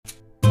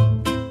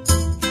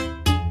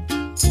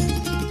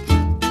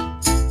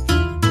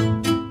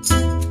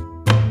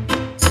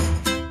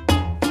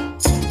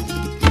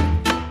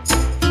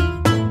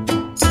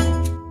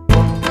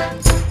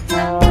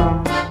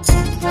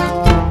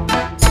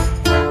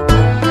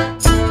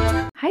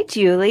Hi,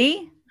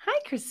 Julie. Hi,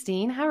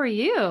 Christine. How are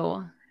you?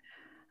 Oh,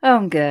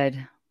 I'm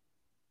good.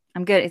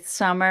 I'm good. It's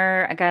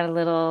summer. I got a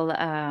little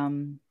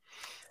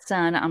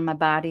sun on my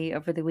body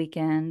over the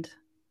weekend.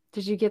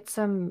 Did you get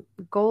some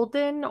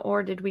golden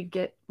or did we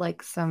get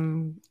like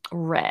some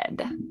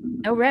red?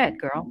 No red,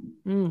 girl.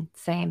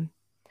 Same.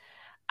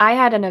 I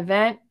had an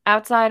event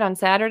outside on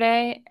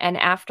Saturday, and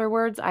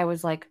afterwards I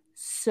was like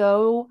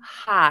so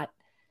hot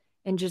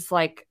and just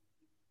like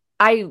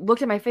I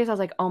looked at my face. I was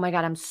like, oh my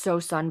God, I'm so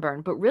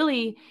sunburned. But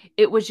really,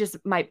 it was just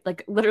my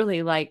like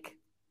literally like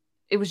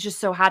it was just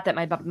so hot that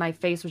my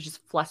face was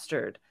just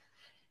flustered.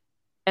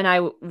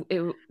 And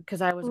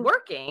because I was Ooh.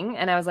 working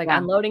and I was like Yeah.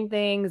 unloading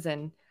things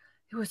and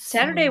it was so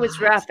Saturday was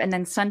hot. rough, and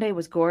then Sunday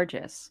was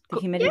gorgeous. The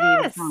humidity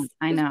was Yes, on.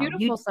 I it was know. beautiful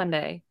You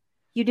Sunday.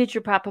 you did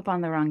your pop up on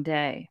the wrong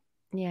day.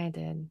 Yeah, I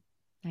did.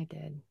 I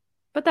did.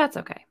 But that's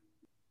okay.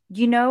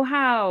 You know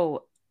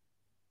how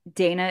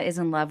Dana is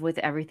in love with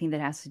everything that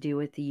has to do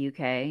with the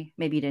UK?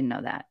 Maybe you didn't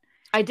know that.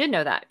 I did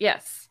know that.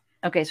 Yes.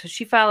 Okay, so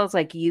she follows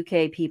like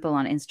UK people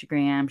on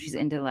Instagram. She's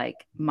into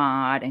like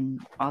mod and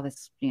all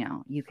this,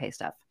 UK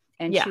stuff.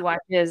 And Yeah. she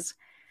watches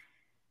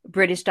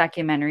British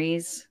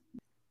documentaries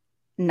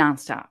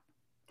nonstop.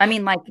 I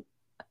mean, like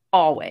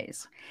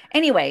always.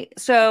 Anyway,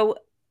 so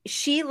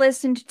she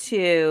listened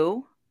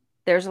to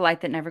There's a Light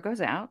That Never Goes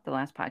Out, the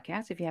last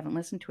podcast. If you haven't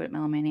listened to it,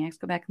 Melomaniacs,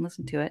 go back and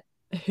listen to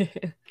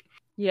it.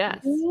 Yes.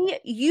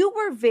 You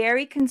were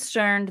very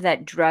concerned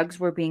that drugs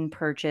were being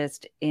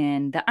purchased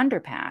in the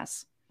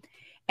underpass.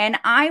 And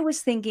I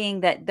was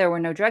thinking that there were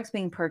no drugs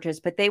being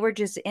purchased, but they were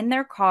just in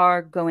their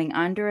car going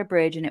under a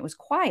bridge and it was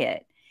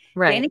quiet.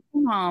 Dana Right.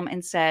 came home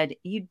and said,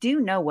 "You do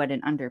know what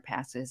an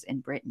underpass is in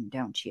Britain,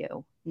 don't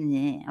you?"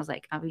 Nah. I was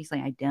like, "Obviously,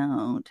 I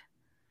don't."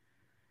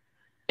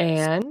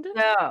 And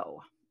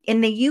So,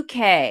 in the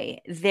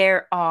UK,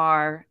 there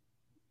are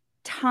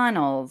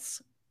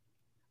tunnels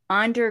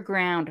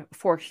underground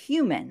for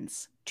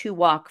humans to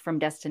walk from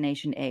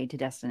destination A to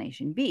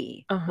destination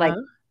B, like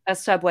uh-huh. a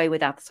subway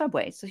without the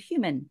subway. It's a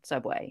human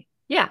subway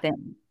Yeah.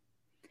 thing.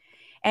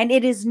 And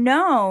it is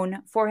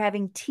known for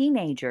having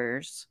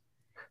teenagers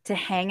to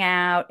hang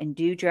out and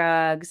do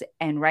drugs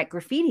and write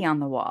graffiti on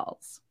the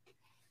walls.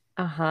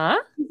 Uh-huh.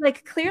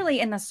 Like clearly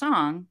in the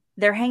song,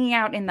 they're hanging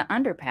out in the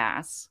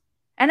underpass.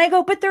 And I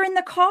go, but they're in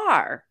the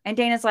car. And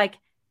Dana's like,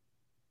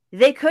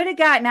 they could have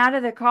gotten out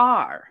of the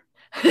car.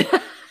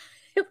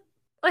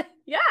 Like,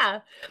 yeah.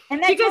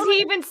 And that Because totally,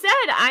 he even said,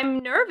 I'm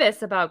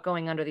nervous about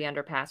going under the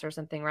underpass or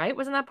something, right?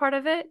 Wasn't that part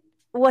of it?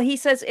 well, he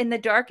says, in the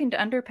darkened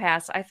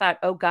underpass, I thought,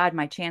 oh God,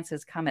 my chance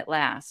has come at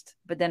last.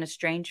 But then a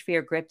strange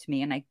fear gripped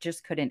me and I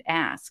just couldn't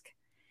ask.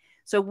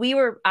 So we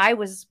were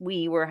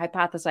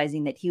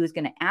hypothesizing that he was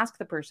going to ask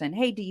the person,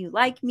 "Hey, do you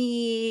like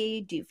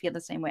me? Do you feel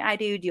the same way I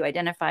do? Do you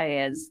identify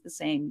as the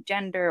same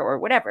gender or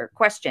whatever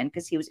question?"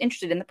 Because he was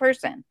interested in the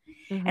person.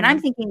 And I'm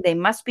Mm-hmm. thinking they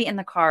must be in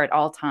the car at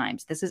all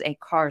times. This is a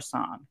car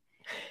song.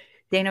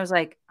 Dana was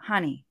like,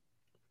 "Honey,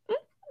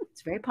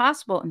 it's very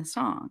possible in the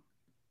song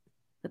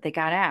that they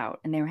got out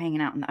and they were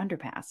hanging out in the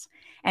underpass."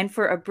 And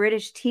for a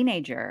British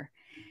teenager,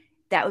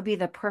 that would be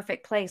the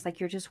perfect place. Like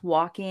you're just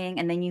walking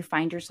and then you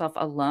find yourself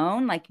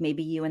alone. Like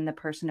maybe you and the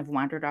person have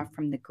wandered off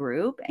from the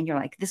group and you're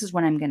like, this is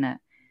when I'm going to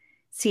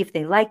see if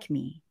they like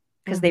me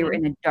because they were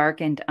Mm-hmm. in a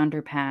darkened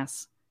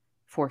underpass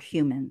for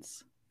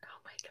humans. Oh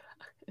my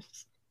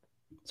gosh.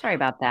 Sorry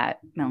about that,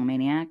 Oh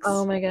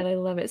Melomaniacs. my God, I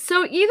love it.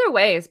 So either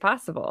way is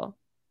possible.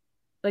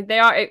 Like they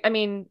are, I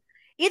mean,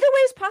 Either way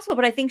is possible,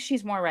 but I think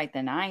she's more right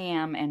than I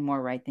am and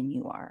more right than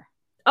you are.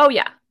 oh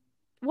yeah.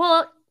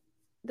 Well,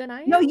 then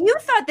I No, am you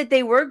thought that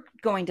they were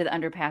going to the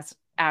underpass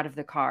out of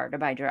the car to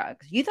buy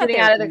drugs. You thought getting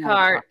they were out of the getting out of the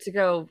car. car to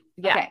go.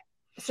 Yeah. Okay.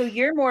 So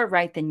you're more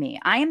right than me.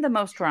 I am the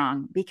most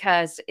wrong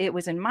because it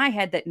was in my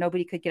head that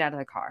nobody could get out of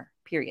the car,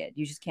 period.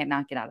 You just can't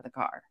not get out of the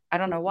car. I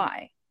don't know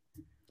why.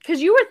 Because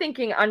you were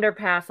thinking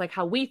underpass, like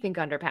how we think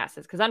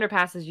underpasses. Because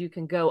underpasses, you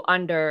can go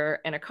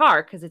under in a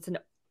car because it's an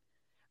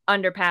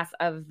underpass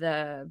of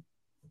the,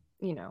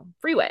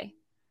 freeway.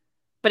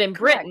 But in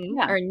Correct. Britain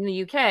Yeah. or in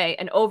the UK,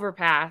 an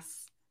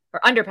overpass or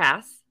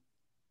underpass,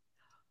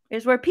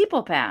 Is where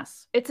people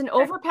pass. it's an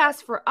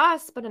overpass for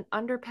us, but an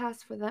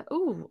underpass for them.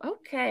 Ooh,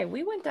 okay.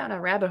 We went down a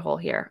rabbit hole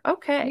here.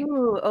 Okay.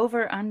 Ooh,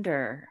 over,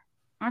 under.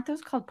 Aren't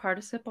those called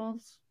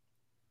participles?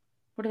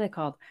 What are they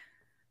called?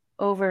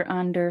 Over,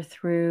 under,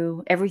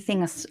 through.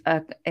 Everything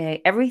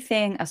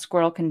a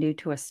squirrel can do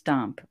to a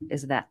stump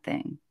is that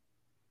thing.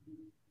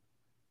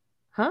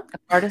 Huh? A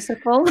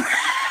participle?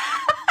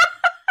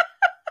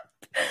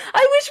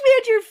 I wish we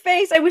had your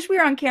face. I wish we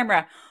were on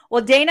camera.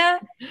 Well, Dana,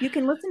 you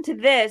can listen to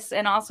this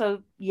and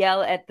also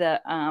yell at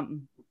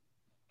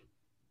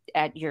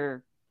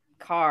your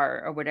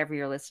car or whatever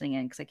you're listening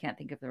in because I can't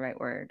think of the right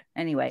word.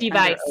 Anyway, under,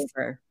 Device.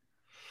 over.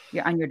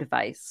 You're on your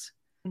device.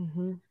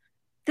 Mm-hmm.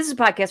 This is a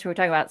podcast where we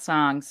talk about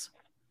songs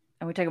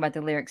and we talk about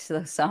the lyrics to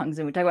those songs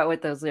and we talk about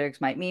what those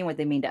lyrics might mean, what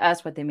they mean to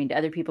us, what they mean to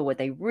other people, what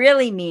they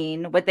really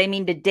mean, what they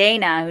mean to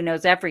Dana, who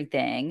knows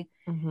everything.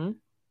 Mm-hmm.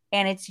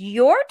 And it's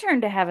your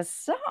turn to have a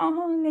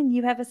song, and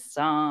you have a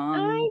song.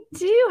 I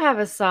do have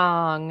a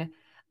song.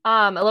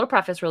 A little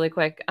preface really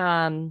quick.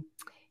 A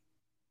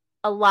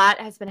lot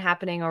has been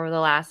happening over the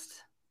last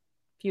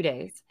few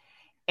days.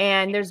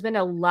 And there's been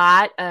a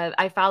lot of,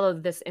 I follow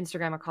this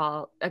Instagram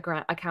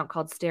account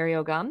called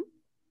Stereo Gum,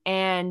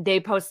 and they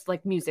post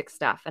like music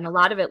stuff. And a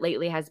lot of it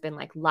lately has been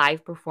like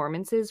live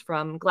performances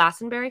from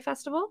Glastonbury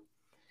Festival.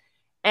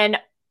 And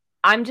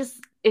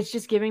it's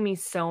just giving me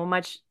so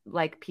much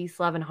like peace,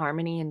 love, and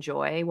harmony and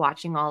joy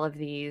watching all of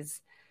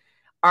these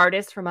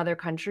artists from other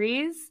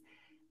countries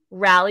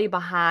rally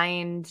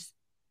behind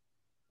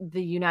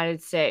the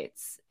United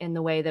States in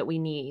the way that we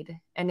need.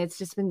 And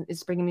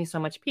it's bringing me so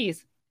much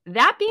peace.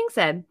 That being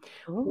said,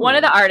 one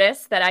of the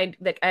artists that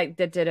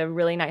did a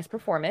really nice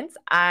performance,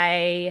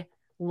 I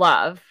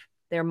love.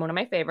 They're one of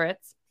my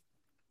favorites.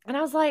 And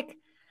I was like,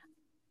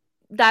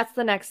 that's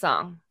the next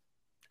song.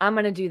 I'm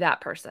going to do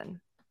that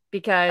person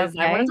because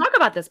I want to talk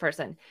about this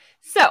person.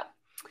 So,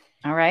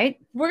 all right.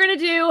 I'm going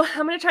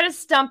to try to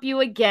stump you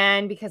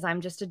again because I'm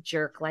just a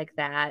jerk like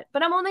that.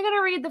 But I'm only going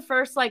to read the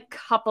first like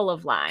couple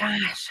of lines.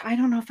 Gosh, I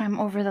don't know if I'm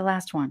over the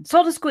last one.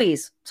 Soul to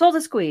squeeze. Soul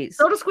to squeeze.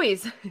 Soul to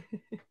squeeze.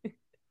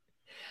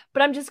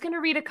 But I'm just going to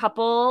read a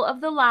couple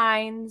of the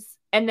lines.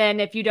 And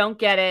then if you don't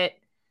get it,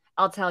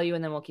 I'll tell you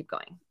and then we'll keep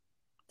going.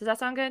 Does that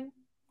sound good?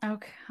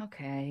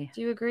 Okay.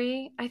 Do you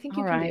agree? I think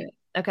you can do it.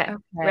 Okay.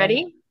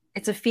 Ready?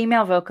 It's a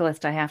female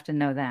vocalist. I have to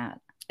know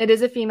that. It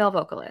is a female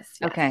vocalist.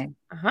 Yes. Okay.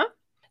 Uh-huh.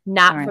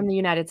 Not from the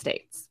United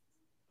States.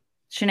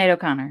 Sinead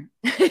O'Connor.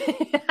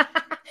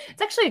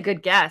 It's actually a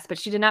good guess, but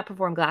she did not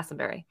perform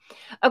Glastonbury.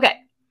 Okay.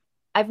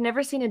 I've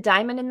never seen a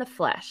diamond in the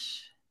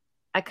flesh.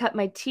 I cut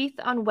my teeth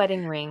on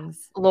wedding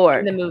rings. Lorde.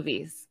 In the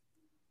movies.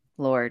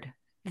 Lorde.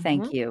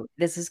 Thank you.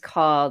 This is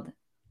called,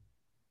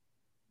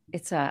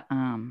 it's a,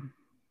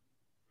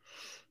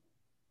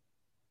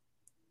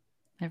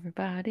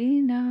 everybody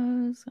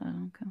knows I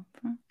don't come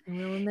from.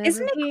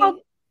 Isn't it called,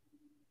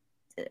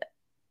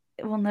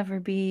 it will never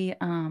be,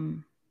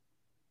 seen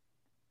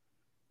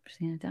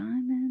a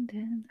diamond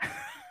in.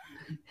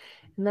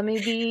 Let me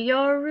be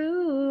your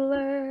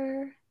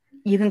ruler.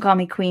 You can call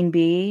me Queen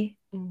Bee.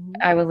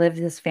 I will live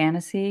this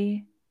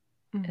fantasy.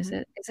 Is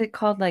it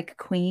called like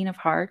Queen of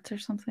Hearts or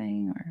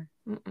something? Or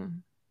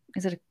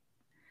is it?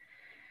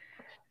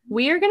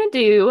 We are gonna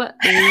do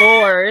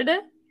Lorde.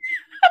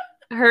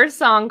 Her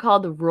song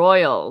called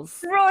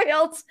Royals.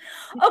 Royals.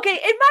 Okay,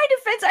 in my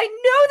defense, I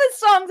know the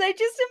songs. I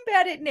just am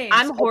bad at names.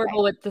 I'm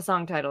horrible with the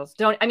song titles.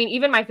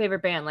 Even my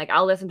favorite band, like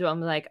I'll listen to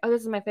them like, oh,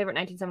 this is my favorite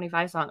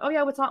 1975 song. Oh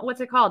yeah,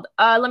 what's it called?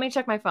 Let me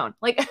check my phone.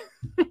 Like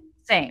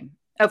same.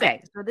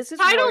 Okay. So this is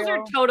titles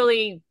are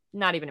totally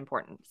not even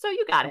important. So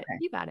you got it.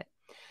 You got it.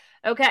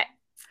 Okay.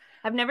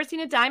 I've never seen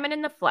a diamond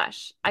in the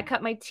flesh. I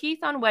cut my teeth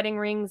on wedding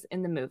rings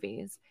in the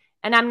movies,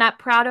 and I'm not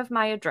proud of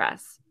my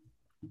address.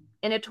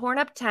 In a torn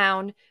up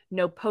town,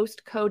 no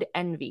postcode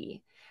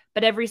envy.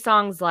 But every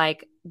song's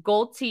like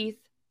gold teeth,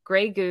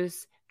 gray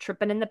goose,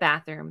 tripping in the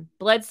bathroom,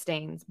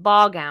 bloodstains,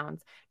 ball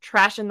gowns,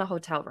 trash in the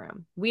hotel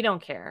room. We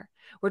don't care.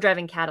 We're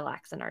driving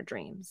Cadillacs in our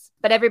dreams.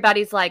 But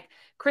everybody's like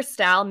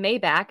Cristal,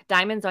 Maybach,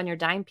 diamonds on your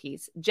dime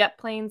piece, jet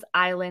planes,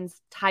 islands,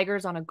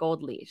 tigers on a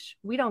gold leash.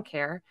 We don't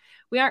care.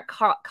 We aren't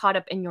caught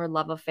up in your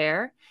love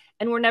affair.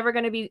 And we'll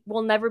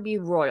never be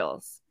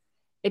royals.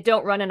 It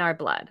don't run in our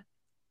blood.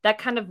 That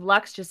kind of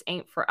luck's just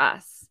ain't for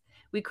us.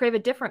 We crave a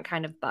different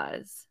kind of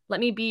buzz. Let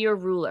me be your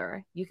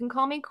ruler. You can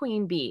call me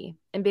Queen Bee,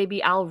 and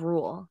baby, I'll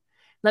rule.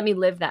 Let me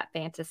live that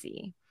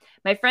fantasy.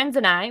 My friends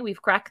and I,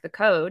 we've cracked the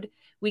code.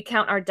 We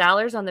count our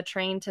dollars on the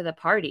train to the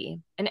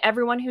party, and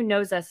everyone who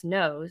knows us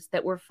knows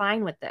that we're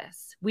fine with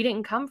this. We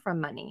didn't come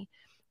from money.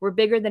 We're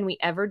bigger than we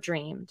ever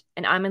dreamed,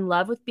 and I'm in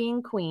love with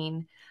being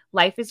queen.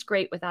 Life is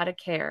great without a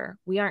care.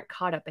 We aren't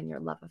caught up in your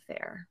love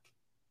affair.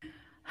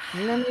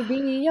 Let me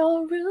be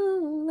your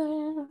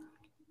ruler.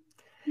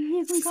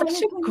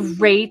 Such a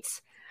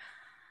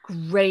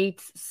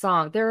great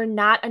song. There are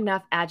not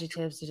enough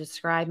adjectives to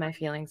describe my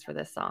feelings for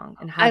this song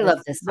and how I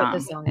love this song. What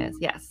this song is.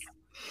 Yes.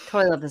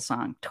 Totally love this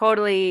song.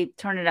 Totally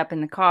turn it up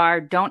in the car.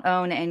 Don't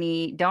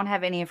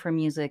have any of her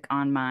music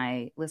on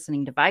my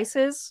listening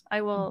devices,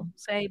 I will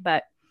say,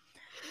 but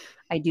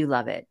I do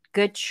love it.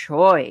 Good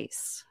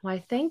choice.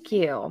 Why, thank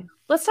you.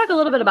 Let's talk a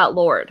little bit about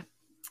Lorde.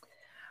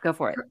 Go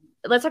for it.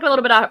 Let's talk a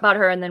little bit about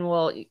her, and then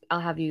I'll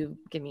have you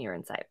give me your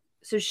insight.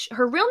 So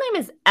her real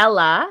name is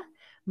Ella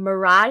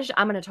Mirage.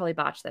 I'm going to totally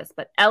botch this,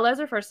 but Ella is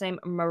her first name.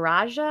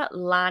 Maraja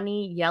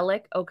Lani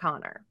Yellick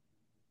O'Connor.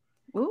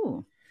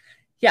 Ooh.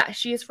 Yeah,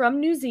 she is from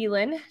New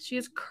Zealand. She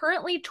is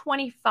currently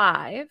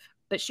 25,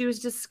 but she was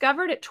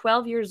discovered at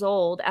 12 years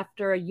old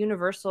after a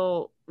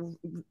Universal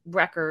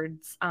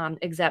Records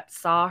exec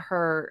saw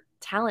her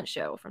talent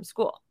show from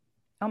school.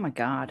 Oh my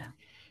God.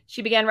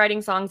 She began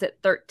writing songs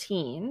at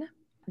 13.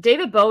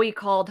 David Bowie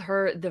called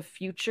her the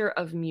future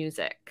of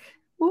music.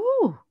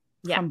 Ooh.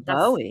 Yeah, From that's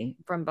Bowie.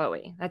 from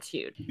Bowie. That's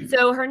huge.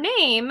 So her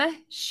name,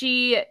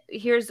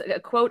 here's a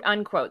quote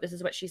unquote. This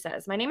is what she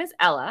says. My name is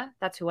Ella.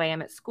 That's who I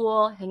am at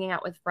school, hanging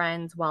out with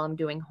friends while I'm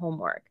doing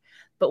homework.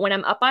 But when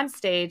I'm up on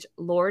stage,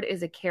 Lorde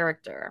is a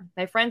character.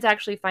 My friends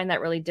actually find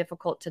that really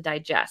difficult to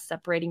digest,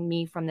 separating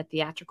me from the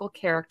theatrical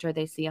character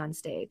they see on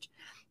stage.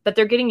 But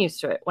they're getting used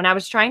to it. When I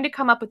was trying to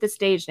come up with the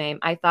stage name,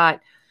 I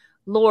thought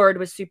Lorde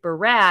was super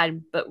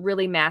rad, but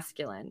really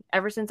masculine.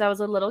 Ever since I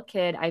was a little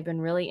kid, I've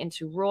been really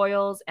into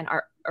royals and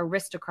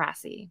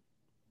aristocracy.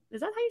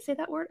 Is that how you say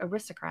that word?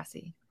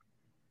 Aristocracy.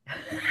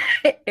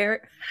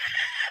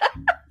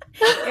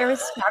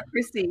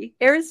 Aristocracy.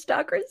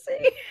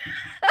 Aristocracy.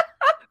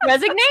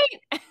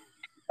 Resignate.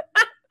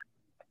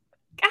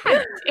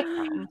 God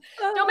damn.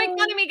 Don't make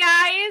fun of me,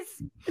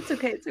 guys. It's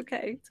okay. It's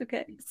okay. It's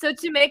okay. So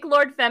to make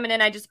Lorde feminine,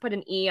 I just put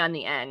an E on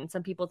the end.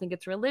 Some people think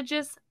it's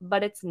religious,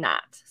 but it's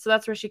not. So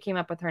that's where she came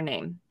up with her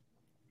name,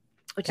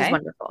 which is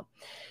wonderful.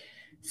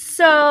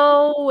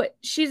 So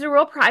she's a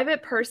real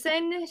private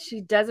person.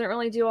 She doesn't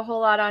really do a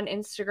whole lot on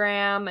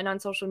Instagram and on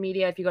social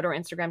media. If you go to her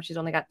Instagram, she's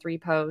only got 3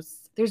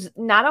 posts. There's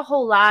not a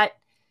whole lot,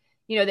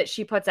 that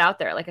she puts out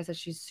there. Like I said,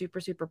 she's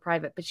super, super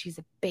private, but she's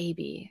a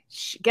baby.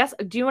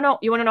 Do you want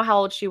to know how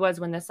old she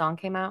was when this song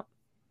came out?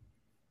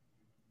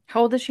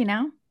 How old is she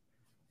now?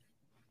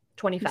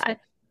 25.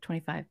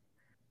 25.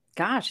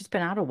 Gosh, it's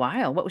been out a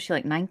while. What was she,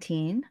 like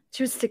 19?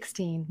 She was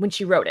 16 when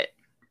she wrote it.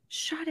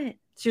 Shut it.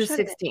 She was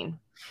 16.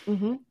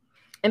 Mm-hmm.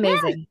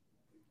 Amazing. Yeah.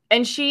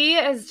 And she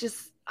is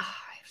just, I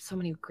have so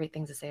many great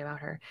things to say about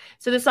her.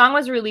 So the song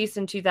was released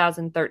in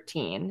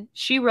 2013.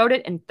 She wrote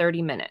it in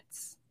 30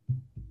 minutes.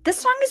 This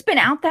song has been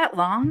out that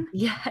long?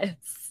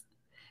 Yes.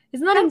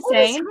 Isn't that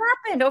insane? What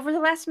happened over the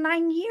last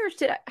 9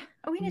 years?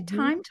 Are we in a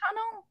time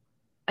tunnel?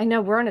 I know,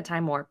 we're in a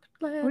time warp.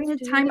 We're in a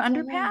time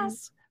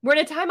underpass? We're in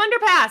a time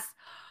underpass.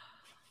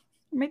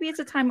 Maybe it's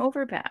a time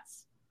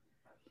overpass.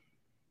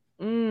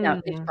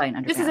 No, it's probably an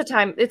underpass. This is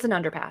it's an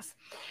underpass.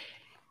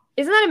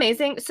 Isn't that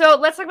amazing? So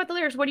let's talk about the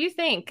lyrics. What do you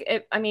think?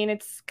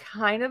 It's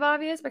kind of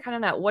obvious, but kind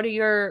of not.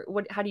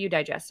 How do you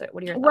digest it?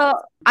 What are your thoughts?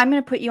 Well, I'm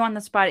going to put you on the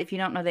spot. If you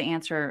don't know the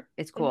answer,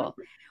 it's cool.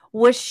 Mm-hmm.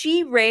 Was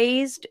she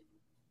raised,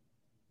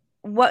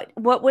 what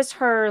was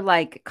her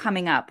like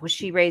coming up? Was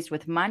she raised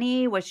with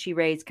money? Was she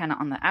raised kind of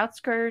on the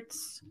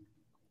outskirts?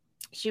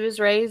 She was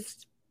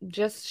raised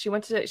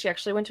she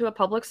actually went to a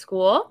public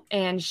school,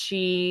 and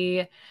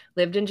she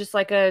lived in just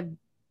like a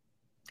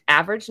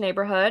average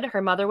neighborhood.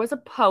 Her mother was a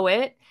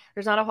poet.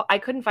 I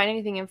couldn't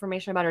find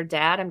information about her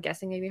dad. I'm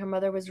guessing maybe her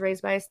mother was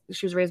raised by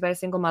a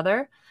single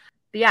mother.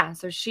 But yeah,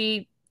 so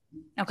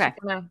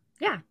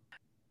yeah.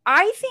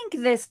 I think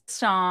this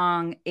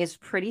song is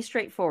pretty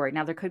straightforward.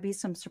 Now, there could be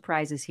some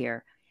surprises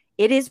here.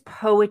 It is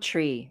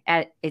poetry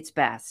at its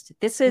best.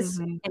 This is,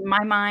 in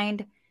my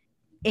mind,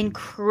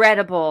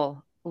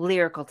 incredible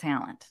lyrical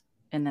talent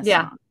in this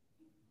song.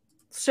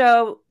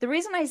 So the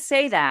reason I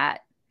say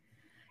that,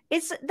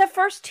 it's the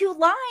first 2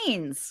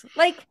 lines.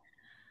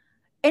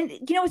 And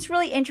it's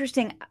really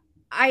interesting.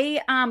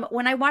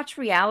 When I watch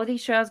reality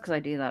shows, because I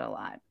do that a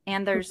lot,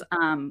 and there's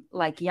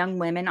like young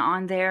women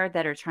on there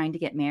that are trying to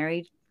get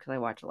married, because I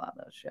watch a lot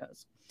of those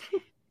shows.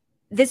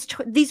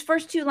 These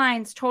first 2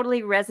 lines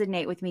totally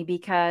resonate with me,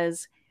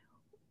 because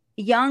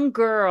young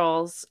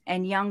girls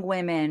and young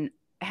women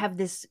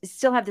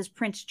still have this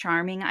Prince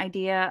Charming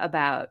idea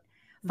about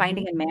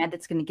finding a man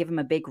that's going to give him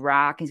a big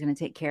rock. He's going to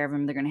take care of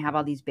him. They're going to have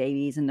all these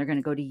babies, and they're going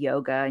to go to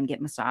yoga and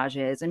get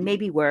massages and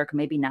maybe work,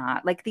 maybe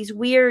not. Like these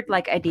weird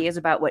ideas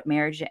about what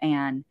marriage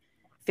and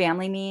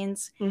family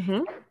means.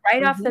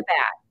 Right off the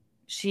bat,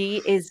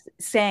 she is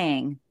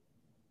saying,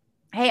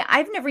 hey,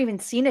 I've never even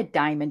seen a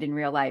diamond in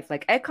real life.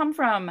 Like I come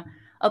from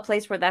a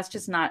place where that's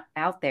just not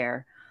out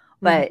there.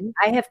 But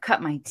I have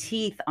cut my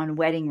teeth on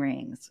wedding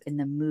rings in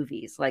the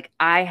movies. Like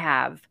I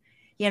have,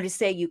 to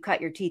say you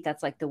cut your teeth,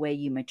 that's like the way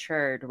you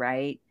matured,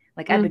 right?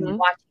 Like I've been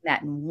watching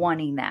that and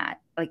wanting that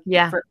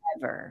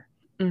forever.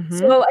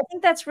 So I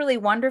think that's really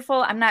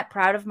wonderful. I'm not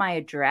proud of my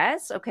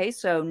address. Okay,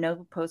 so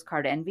no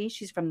postcard envy.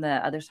 She's from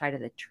the other side of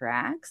the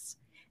tracks.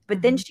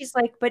 But then she's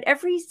like, but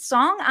every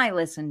song I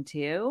listen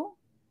to,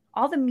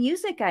 all the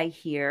music I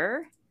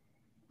hear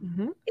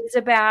is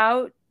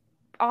about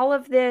all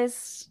of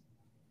this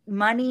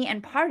money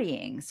and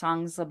partying.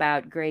 Songs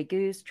about Grey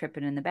Goose,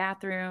 tripping in the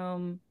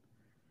bathroom,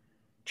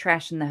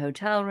 trash in the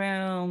hotel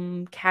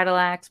room,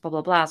 Cadillacs, blah,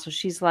 blah, blah. So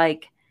she's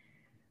like,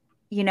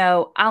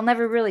 I'll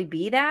never really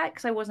be that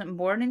because I wasn't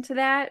born into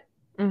that.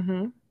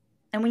 And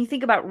when you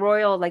think about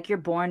royal, like you're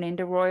born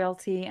into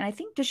royalty. And I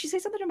think, does she say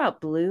something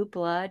about blue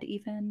blood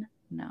even?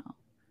 No.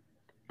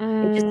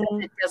 It just says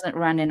it doesn't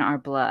run in our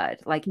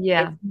blood. Like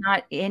it's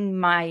not in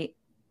my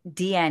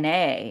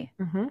DNA.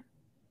 To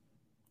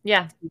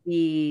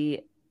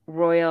be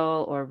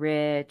royal or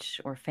rich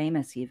or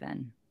famous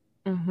even.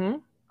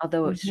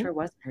 Although it sure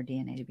wasn't her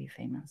DNA to be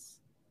famous.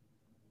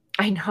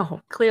 I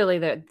know. Clearly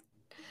that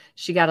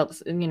she got,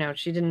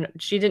 she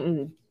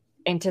didn't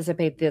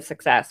anticipate the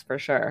success for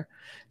sure.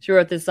 She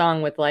wrote this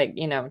song with but I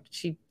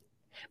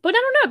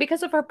don't know,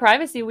 because of her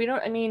privacy,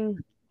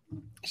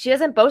 she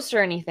doesn't boast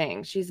or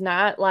anything. She's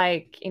not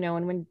like, you know,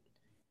 and when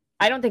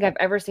I don't think I've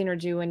ever seen her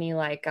do any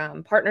like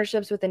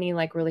partnerships with any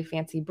like really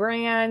fancy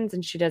brands.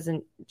 And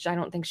I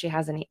don't think she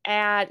has any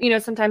ad. You know,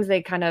 sometimes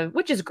they kind of,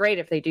 which is great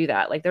if they do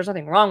that. Like there's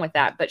nothing wrong with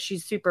that, but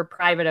she's super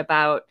private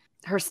about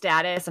her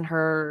status and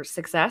her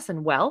success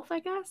and wealth, I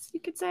guess you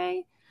could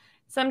say.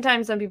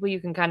 Sometimes some people you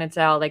can kind of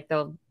tell like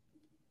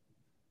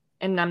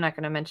and I'm not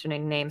going to mention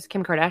any names,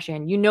 Kim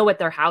Kardashian, you know what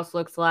their house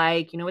looks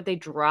like, you know what they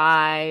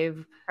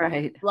drive,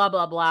 Right. blah,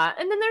 blah, blah.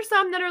 And then there's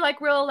some that are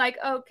like real, like,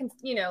 oh,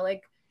 you know,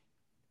 like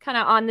kind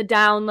of on the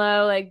down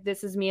low, like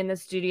this is me in the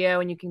studio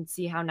and you can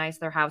see how nice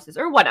their house is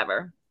or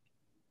whatever.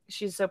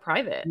 She's so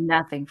private.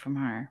 Nothing from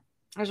her.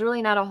 There's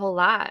really not a whole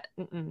lot.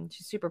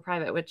 She's super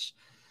private, which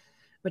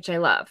I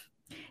love.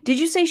 Did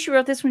you say she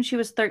wrote this when she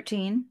was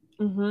 13?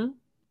 Mm-hmm.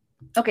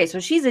 Okay, so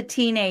she's a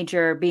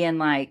teenager being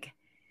like,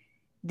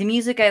 the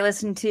music I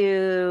listen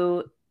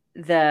to,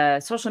 the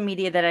social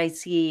media that I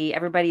see,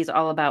 everybody's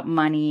all about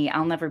money.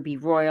 I'll never be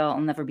royal.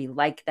 I'll never be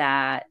like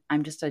that.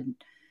 I'm just a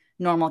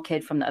normal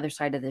kid from the other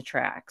side of the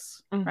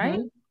tracks,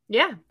 right?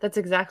 Yeah, that's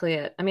exactly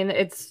it. I mean,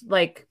 it's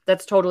like,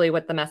 that's totally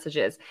what the message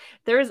is.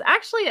 There's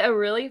actually a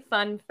really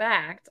fun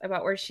fact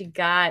about where she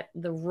got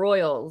the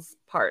royals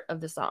part of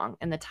the song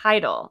and the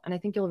title. And I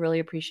think you'll really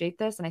appreciate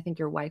this. And I think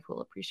your wife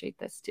will appreciate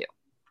this too.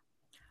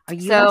 Are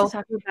you about to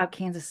talk about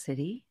Kansas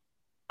City?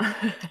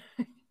 Are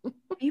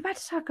you about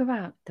to talk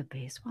about the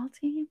baseball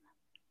team?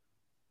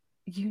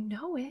 You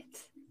know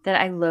it.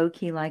 That I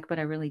low-key like, but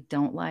I really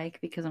don't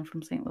like because I'm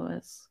from St.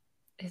 Louis.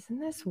 Isn't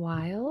this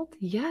wild?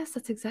 Yes,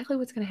 that's exactly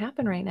what's going to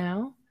happen right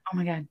now. Oh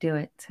my God, do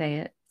it. Say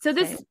it. So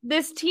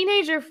this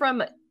teenager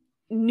from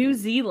New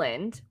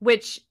Zealand,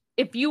 which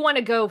if you want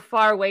to go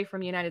far away from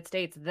the United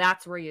States,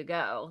 that's where you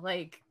go.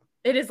 Like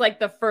it is like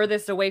the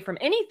furthest away from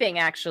anything,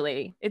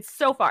 actually. It's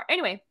so far.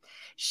 Anyway,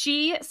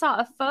 she saw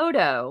a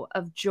photo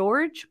of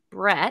George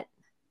Brett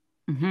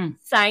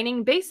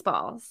signing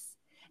baseballs.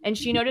 And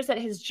she noticed that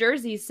his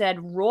jersey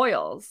said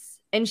Royals.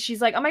 And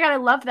she's like, oh my God, I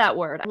love that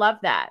word. I love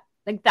that.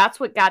 Like that's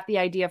what got the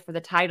idea for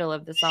the title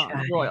of the song,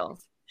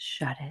 Royals.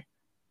 Shut it.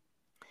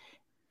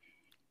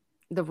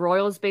 The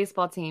Royals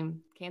baseball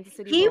team, Kansas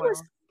City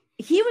Royals.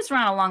 He was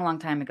around a long, long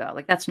time ago.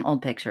 Like that's an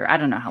old picture. I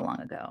don't know how long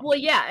ago. Well,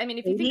 yeah. I mean,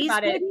 if you think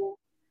about it,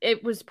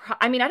 it was,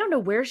 I mean, I don't know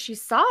where she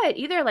saw it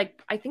either.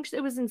 Like, I think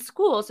it was in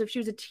school. So if she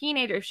was a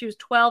teenager, if she was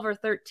 12 or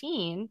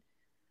 13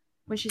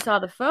 when she saw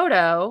the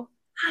photo.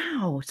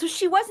 Wow. So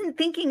she wasn't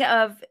thinking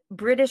of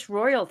British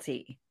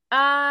royalty.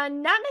 Not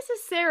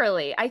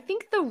necessarily. I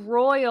think the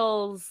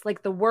Royals,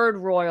 like the word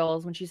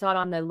Royals, when she saw it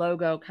on the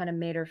logo, kind of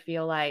made her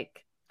feel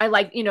like, I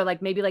like, you know,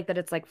 like maybe like that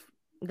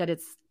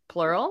it's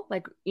plural.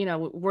 Like, you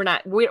know, we're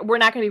not going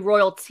to be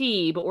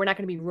royalty, but we're not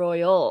going to be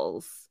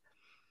royals.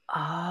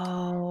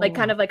 Oh. Like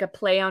kind of like a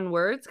play on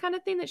words kind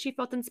of thing that she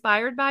felt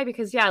inspired by.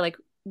 Because yeah, like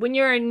when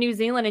you're in New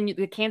Zealand and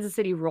the Kansas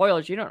City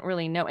Royals, you don't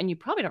really know, and you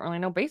probably don't really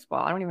know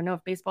baseball. I don't even know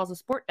if baseball's a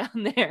sport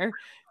down there.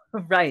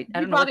 Right.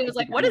 I probably was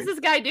like, what is this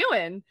guy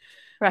doing?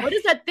 Right. What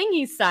is that thing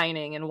he's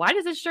signing? And why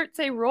does his shirt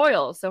say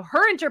Royal? So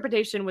her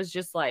interpretation was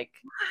just like,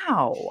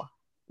 wow.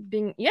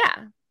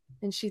 Yeah.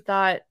 And she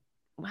thought,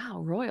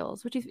 wow,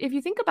 Royals, which if you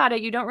think about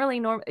it, you don't really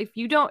know, if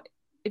you don't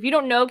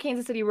know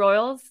Kansas City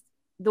Royals,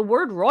 the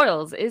word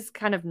Royals is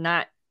kind of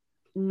not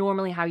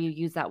normally how you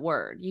use that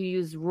word. You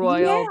use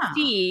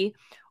royalty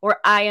or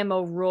I am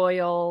a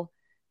royal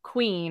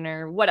queen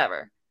or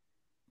whatever.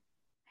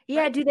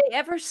 Yeah. Right? Do they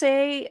ever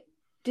say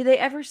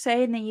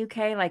in the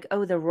UK, like,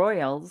 oh, the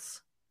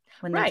Royals,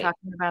 when they're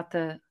talking about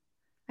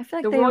I feel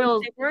like the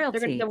Royals,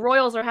 the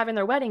Royals are having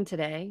their wedding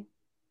today.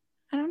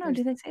 I don't know.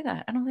 Do they say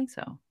that? I don't think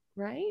so.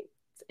 Right?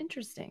 It's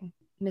interesting.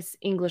 Miss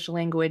English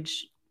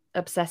language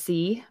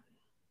obsessee.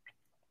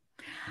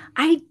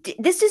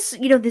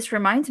 This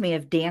reminds me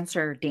of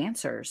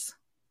dancers.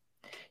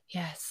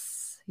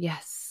 Yes.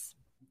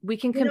 We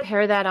can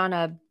compare that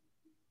on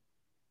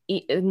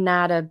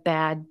not a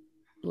bad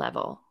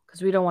level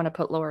because we don't want to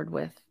put Lorde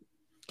with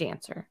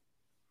dancer.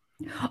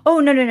 Oh,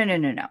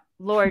 no.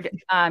 Lorde,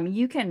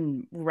 you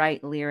can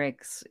write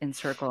lyrics in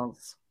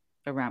circles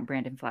around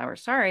Brandon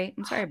Flowers.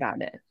 I'm sorry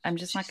about it. I'm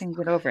just not going to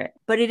get over it.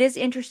 But it is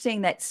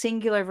interesting that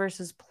singular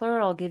versus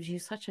plural gives you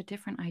such a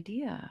different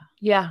idea.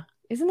 Yeah.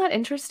 Isn't that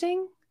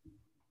interesting?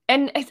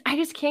 And I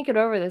just can't get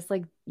over this.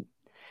 Like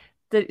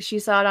that she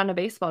saw it on a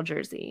baseball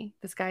jersey,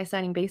 this guy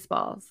signing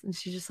baseballs. And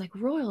she's just like,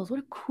 Royals, what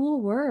a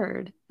cool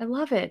word. I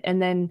love it.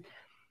 And then,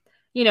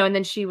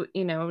 she,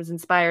 was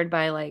inspired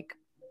by like,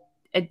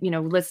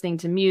 listening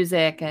to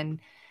music, and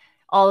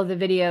all of the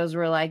videos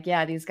were like,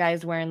 yeah, these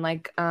guys wearing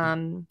like,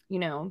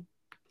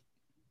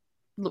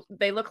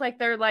 they look like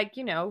they're like,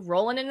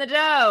 rolling in the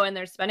dough and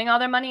they're spending all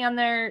their money on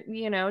their,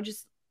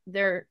 just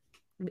their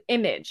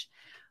image,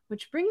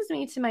 which brings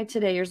me to my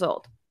today years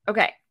old.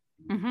 Okay.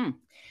 Mm-hmm.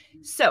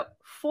 So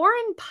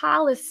foreign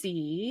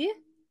policy,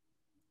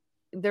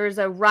 there's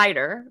a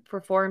writer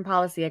for Foreign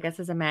Policy, I guess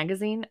is a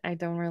magazine. I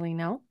don't really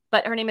know.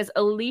 But her name is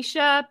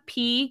Alicia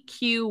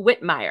P.Q.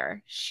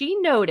 Whitmire. She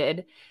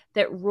noted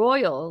that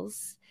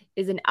Royals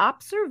is an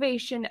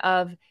observation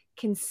of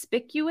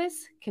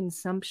conspicuous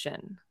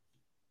consumption.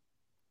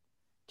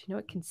 Do you know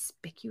what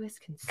conspicuous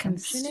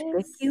consumption is?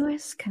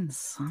 Conspicuous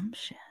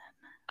consumption.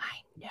 I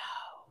know.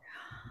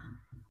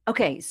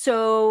 Okay,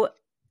 so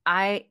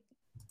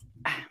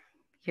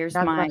here's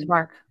my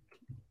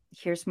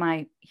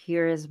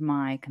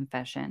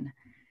confession.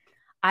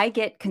 I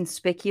get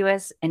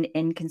conspicuous and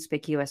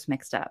inconspicuous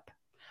mixed up.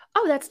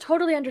 Oh, that's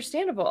totally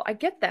understandable. I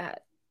get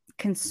that.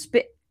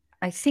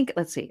 I think,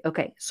 let's see.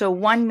 Okay, so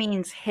one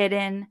means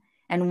hidden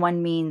and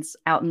one means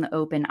out in the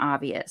open,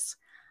 obvious.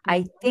 Mm-hmm.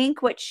 I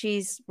think what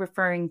she's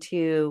referring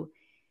to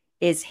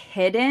is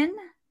hidden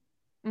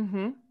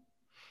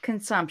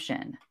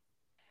consumption.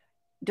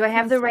 Do I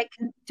have the right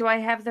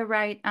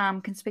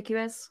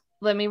conspicuous?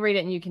 Let me read it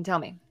and you can tell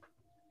me.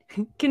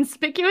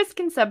 Conspicuous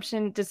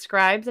consumption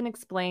describes and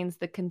explains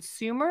the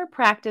consumer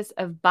practice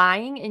of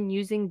buying and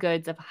using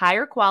goods of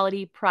higher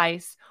quality,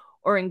 price,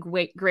 or in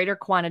greater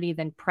quantity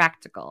than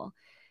practical.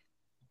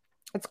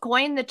 It's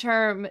coined the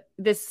term,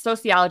 this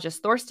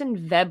sociologist, Thorsten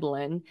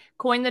Veblen,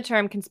 coined the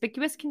term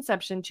conspicuous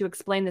consumption to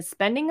explain the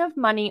spending of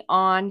money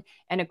on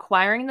and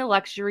acquiring the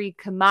luxury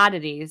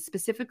commodities,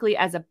 specifically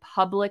as a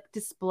public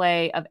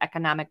display of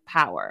economic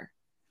power.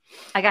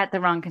 I got the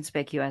wrong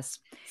conspicuous.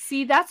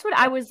 See, that's what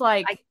I was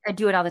like. I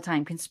do it all the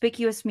time.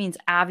 Conspicuous means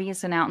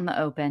obvious and out in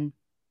the open,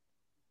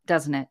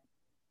 doesn't it?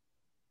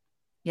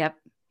 Yep.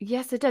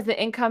 Yes, it does.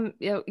 The income,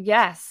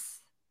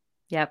 yes.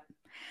 Yep.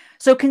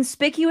 So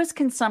conspicuous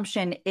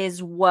consumption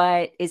is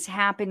what is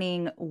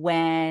happening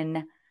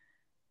when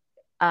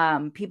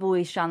people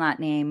we shall not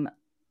name,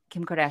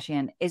 Kim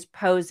Kardashian, is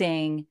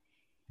posing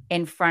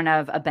in front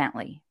of a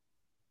Bentley.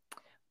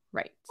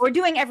 Right. Or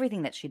doing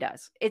everything that she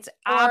does. It's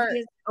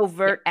obvious,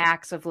 overt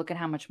acts of look at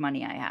how much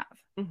money I have.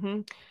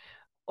 Mm-hmm.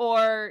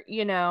 Or,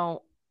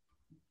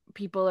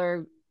 people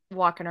are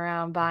walking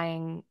around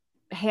buying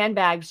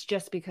handbags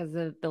just because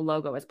the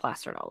logo is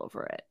plastered all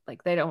over it.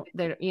 Like they don't,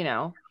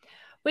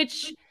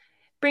 which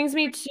brings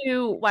me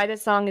to why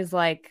this song is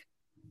like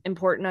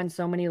important on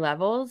so many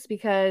levels,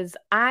 because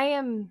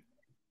I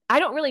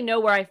don't really know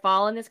where I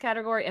fall in this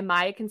category. Am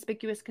I a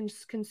conspicuous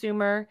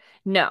consumer?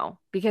 No,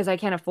 because I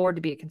can't afford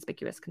to be a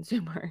conspicuous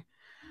consumer.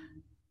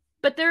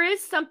 But there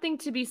is something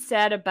to be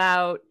said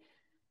about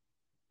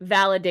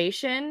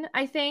validation,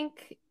 I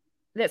think,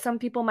 that some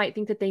people might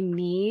think that they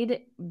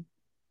need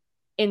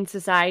in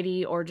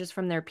society, or just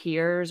from their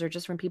peers, or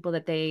just from people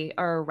that they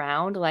are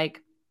around.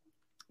 Like,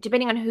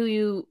 depending on who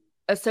you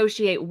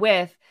associate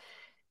with,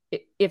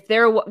 if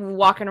they're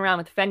walking around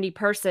with Fendi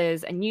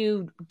purses and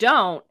you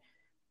don't,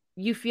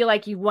 you feel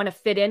like you want to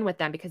fit in with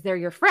them because they're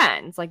your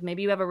friends. Like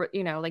maybe you have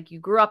like you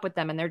grew up with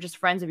them and they're just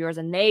friends of yours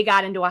and they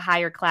got into a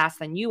higher class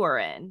than you are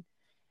in.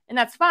 And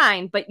that's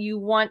fine, but you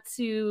want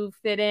to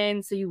fit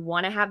in. So you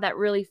want to have that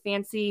really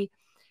fancy,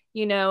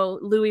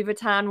 Louis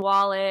Vuitton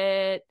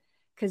wallet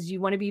because you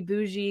want to be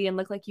bougie and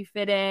look like you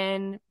fit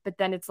in. But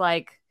then it's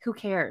like, who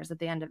cares at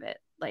the end of it?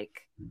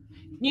 Like,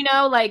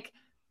 like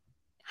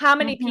how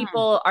many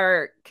people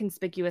are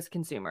conspicuous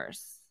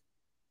consumers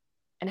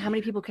and how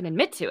many people can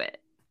admit to it?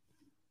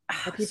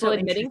 Are people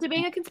admitting to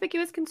being a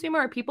conspicuous consumer?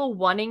 Are people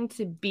wanting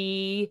to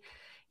be,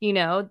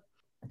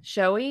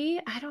 showy?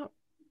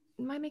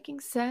 Am I making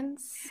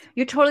sense?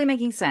 You're totally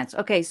making sense.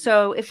 Okay,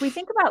 so if we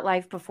think about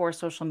life before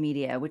social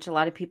media, which a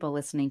lot of people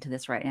listening to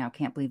this right now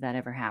can't believe that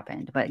ever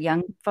happened, but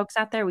young folks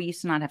out there, we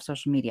used to not have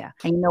social media.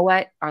 And you know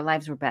what? Our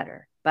lives were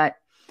better. But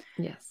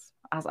yes,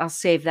 I'll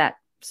save that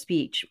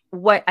speech.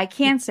 What I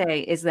can say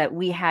is that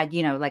we had,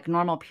 like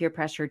normal peer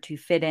pressure to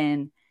fit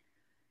in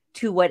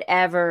to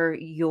whatever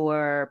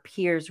your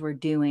peers were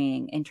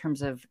doing in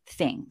terms of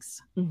things.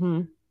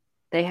 Mm-hmm.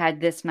 They had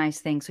this nice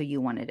thing, so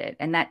you wanted it.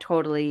 And that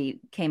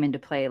totally came into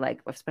play,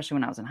 like, especially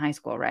when I was in high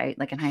school, right?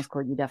 Like in high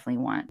school, you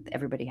definitely want,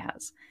 everybody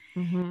has.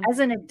 Mm-hmm. As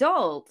an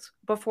adult,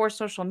 before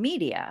social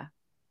media,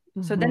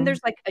 so then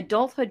there's like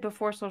adulthood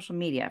before social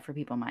media for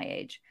people my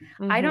age.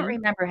 I don't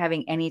remember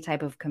having any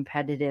type of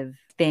competitive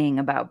thing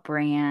about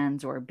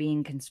brands or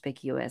being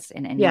conspicuous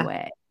in any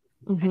way.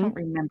 I don't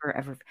remember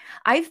ever.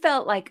 I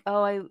felt like,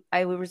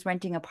 I was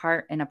renting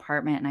an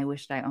apartment and I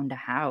wished I owned a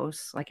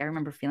house. Like I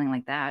remember feeling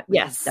like that.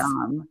 Which is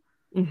dumb.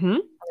 Mm-hmm.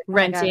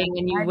 Renting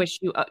and you wish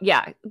you,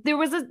 there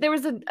was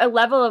a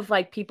level of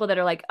like people that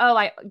are like,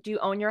 do you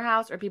own your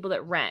house, or people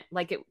that rent.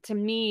 Like to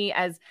me,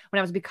 as when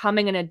I was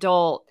becoming an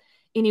adult,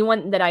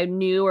 anyone that I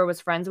knew or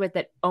was friends with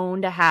that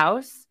owned a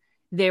house,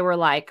 they were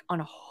like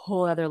on a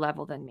whole other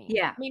level than me.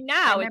 Yeah. I mean,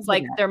 now it's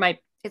like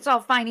it's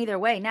all fine either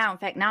way. Now, in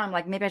fact, now I'm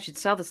like, maybe I should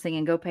sell this thing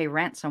and go pay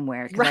rent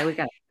somewhere because we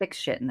got to fix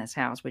shit in this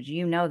house, which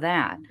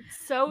that.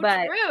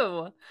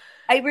 True.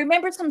 I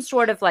remember some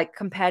sort of like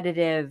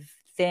competitive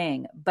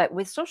thing, but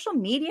with social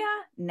media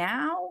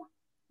now,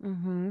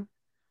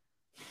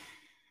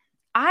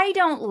 I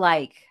don't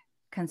like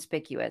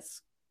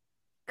conspicuous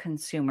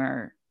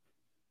consumer.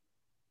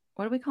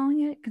 What are we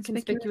calling it?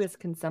 Conspicuous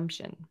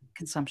consumption.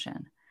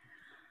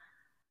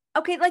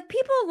 Okay, like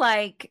people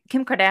like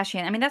Kim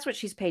Kardashian, I mean, that's what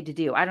she's paid to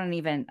do. I don't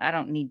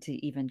need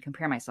to even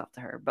compare myself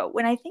to her. But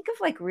when I think of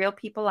like real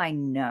people I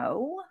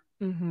know,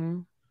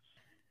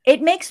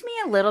 It makes me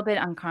a little bit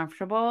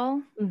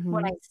uncomfortable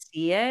when I Mm-hmm.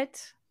 see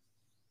it.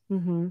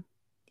 Mm-hmm.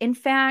 In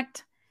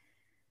fact,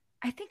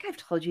 I think I've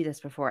told you this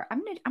before.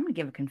 I'm gonna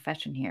give a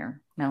confession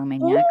here,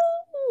 Melomaniacs.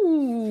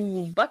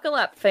 Ooh, buckle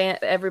up,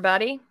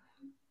 everybody.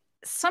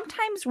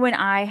 Sometimes when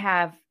I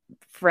have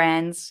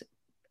friends,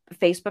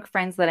 Facebook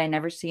friends that I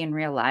never see in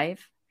real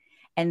life,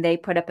 and they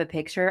put up a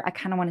picture, I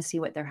kind of want to see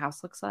what their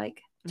house looks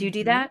like. Do you do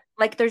Mm-hmm. that?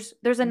 Like there's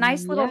a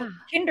nice Yeah. little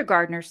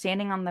kindergartner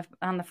standing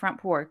on the front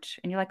porch,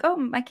 and you're like, "Oh,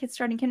 my kid's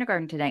starting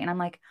kindergarten today." And I'm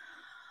like,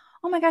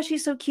 "Oh my gosh,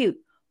 she's so cute."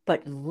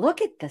 But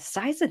look at the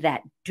size of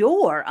that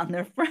door on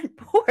their front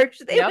porch.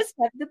 They Yep. must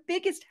have the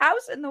biggest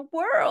house in the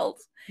world.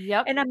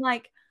 Yep. And I'm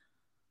like,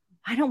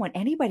 I don't want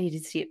anybody to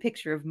see a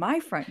picture of my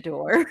front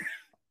door,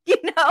 you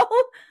know?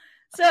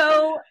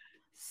 So,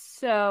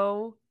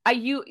 So I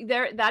you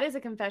there that is a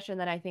confession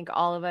that I think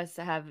all of us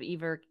have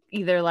either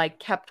like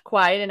kept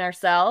quiet in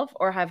ourselves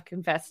or have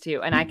confessed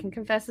to. And I can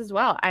confess as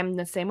well. I'm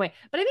the same way.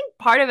 But I think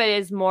part of it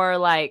is more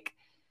like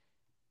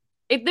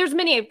there's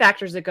many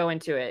factors that go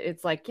into it.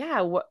 It's like,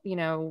 yeah, what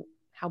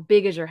how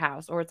big is your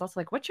house? Or it's also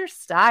like, what's your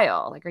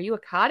style? Like, are you a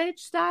cottage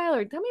style?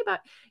 Or tell me about,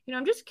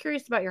 I'm just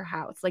curious about your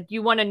house. Like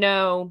you want to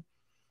know.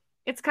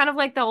 It's kind of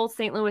like the old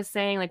St. Louis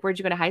saying, like, where'd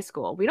you go to high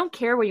school? We don't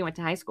care where you went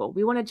to high school.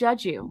 We want to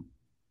judge you.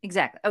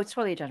 exactly. Oh, it's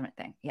totally a judgment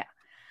thing. Yeah.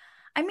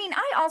 I mean,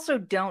 I also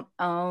don't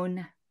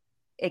own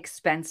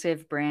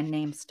expensive brand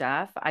name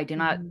stuff. I do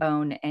not Mhm.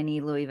 own any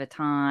Louis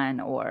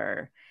Vuitton,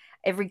 or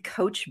every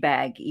Coach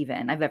bag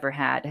even I've ever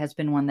had has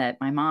been one that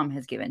my mom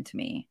has given to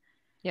me.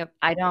 Yep.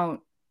 I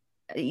don't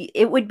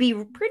It would be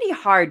pretty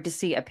hard to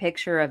see a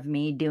picture of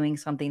me doing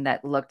something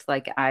that looked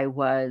like I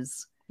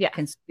was Yeah.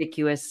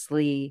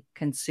 conspicuously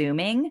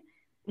consuming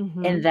in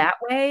Mm-hmm. that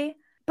way.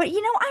 But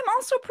I'm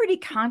also pretty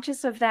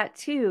conscious of that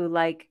too.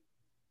 Like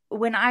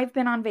when I've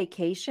been on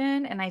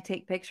vacation and I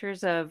take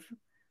pictures of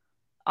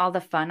all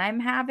the fun I'm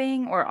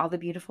having or all the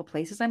beautiful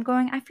places I'm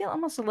going, I feel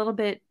almost a little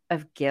bit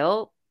of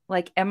guilt.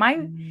 Like, am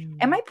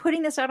I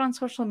putting this out on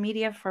social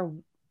media for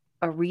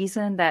a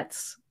reason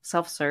that's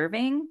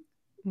self-serving?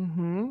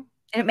 Mm-hmm.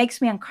 And it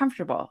makes me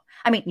uncomfortable.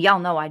 I mean, y'all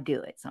know I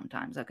do it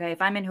sometimes, okay?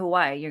 If I'm in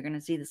Hawaii, you're going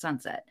to see the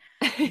sunset.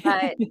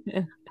 But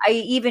I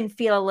even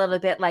feel a little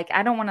bit like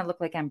I don't want to look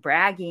like I'm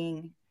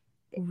bragging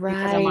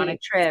because I'm on a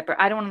Right. trip, or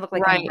I don't want to look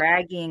like I'm Right.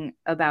 bragging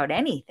about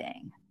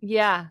anything.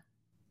 Yeah.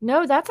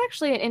 No, that's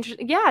actually an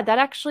interesting. Yeah, that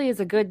actually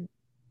is a good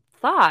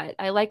thought.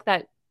 I like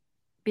that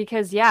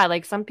because yeah,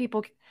 like some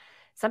people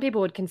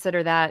would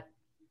consider that,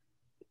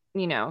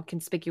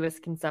 conspicuous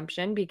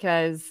consumption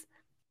because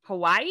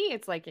Hawaii,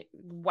 it's like,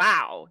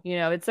 wow,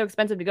 it's so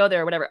expensive to go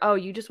there or whatever. Oh,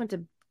 you just went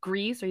to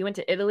Greece or you went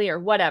to Italy or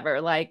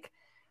whatever. Like,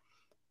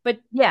 but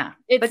Yeah.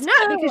 it's But not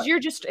still, because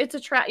it's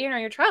a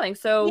you're traveling.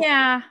 So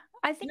yeah,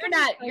 I think you're I'm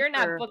just not going you're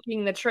not for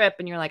booking the trip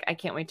and you're like, I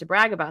can't wait to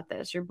brag about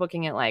this. You're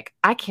booking it like,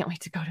 I can't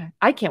wait to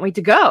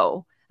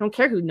go. I don't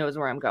care who knows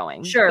where I'm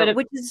going. sure, But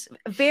which is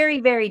very,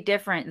 very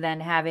different than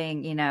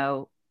having,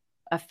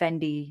 a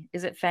Fendi.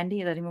 Is it Fendi?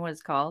 Is that even what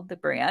it's called? The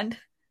brand?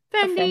 A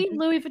Fendi, Fendi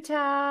Louis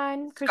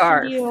Vuitton, Christian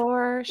scarf. Dior,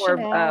 Or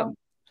Chanel.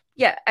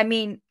 yeah, I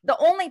mean, the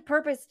only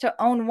purpose to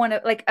own one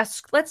of like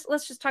let's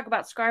just talk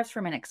about scarves for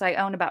a minute because I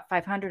own about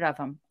 500 of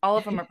them. All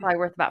of them are probably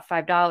worth about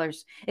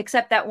 $5,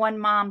 except that one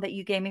mom that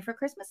you gave me for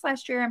Christmas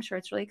last year. I'm sure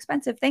it's really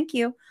expensive. Thank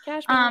you.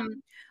 Cashmere.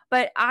 Um,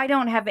 but I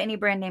don't have any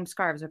brand name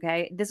scarves,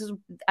 okay?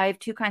 I have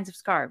two kinds of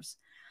scarves.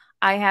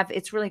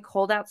 It's really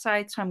cold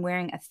outside, so I'm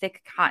wearing a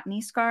thick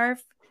cottony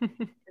scarf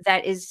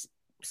that is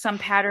some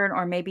pattern,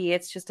 or maybe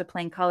it's just a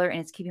plain color and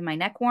it's keeping my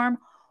neck warm,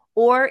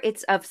 or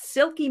it's of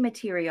silky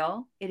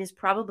material. It is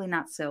probably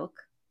not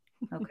silk.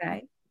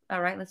 Okay.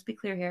 All right. Let's be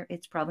clear here.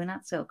 It's probably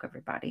not silk,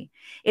 everybody.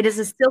 It is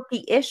a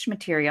silky ish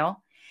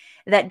material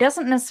that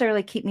doesn't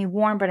necessarily keep me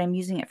warm, but I'm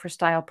using it for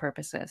style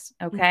purposes.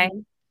 Okay.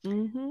 Mm-hmm.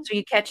 Mm-hmm. So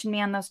you catching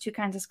me on those two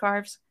kinds of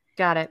scarves?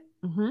 Got it.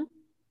 Mm-hmm.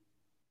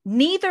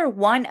 Neither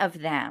one of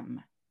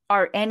them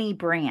are any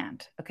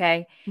brand.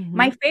 Okay.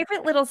 My Mm-hmm.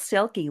 favorite little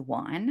silky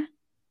one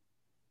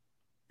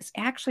is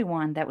actually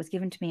one that was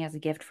given to me as a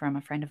gift from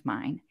a friend of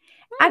mine.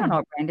 I don't Hmm. know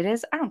what brand it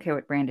is. I don't care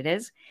what brand it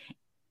is.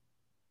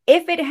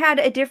 If it had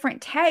a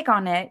different tag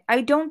on it,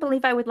 I don't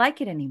believe I would like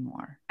it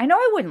anymore. I know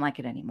I wouldn't like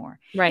it anymore.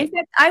 In Right.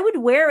 fact, I would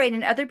wear it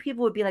and other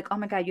people would be like, "Oh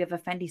my God, you have a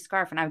Fendi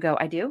scarf." And I would go,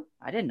 "I do?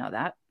 I didn't know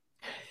that."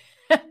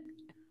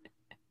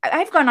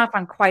 I've gone off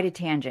on quite a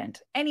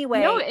tangent. No,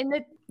 Anyway,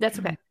 and that's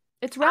okay.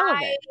 It's I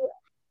relevant.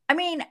 I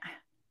mean,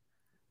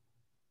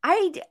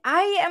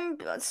 I am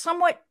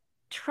somewhat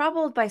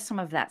troubled by some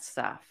of that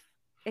stuff.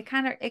 It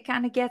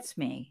kind of gets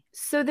me.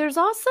 So there's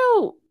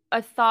also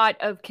a thought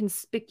of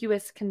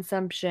conspicuous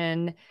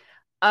consumption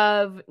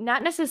of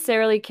not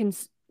necessarily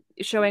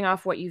showing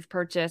off what you've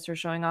purchased or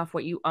showing off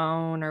what you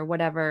own or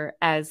whatever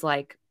as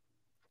like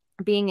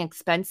being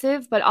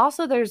expensive, but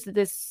also there's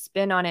this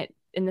spin on it.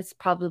 And this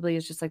probably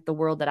is just like the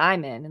world that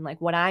I'm in and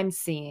like what I'm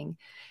seeing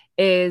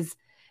is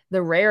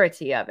the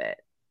rarity of it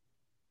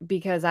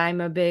because I'm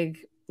a big,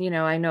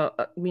 I know,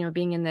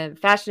 being in the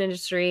fashion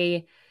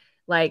industry,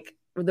 like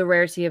the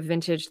rarity of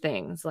vintage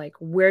things. Like,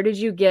 where did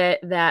you get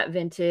that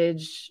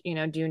vintage,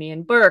 Dooney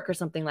and Burke or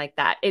something like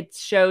that? It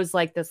shows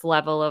like this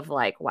level of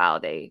like, wow,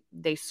 they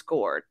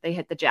scored. They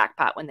hit the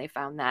jackpot when they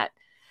found that,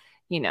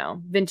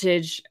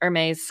 vintage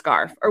Hermes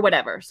scarf or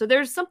whatever. So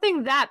there's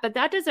something but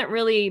that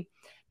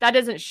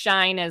doesn't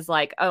shine as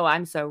like, oh,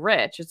 I'm so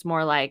rich. It's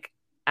more like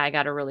I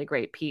got a really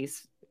great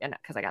piece and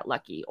because I got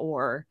lucky,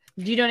 or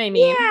do you know what I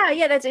mean?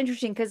 Yeah, that's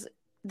interesting because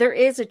there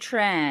is a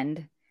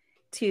trend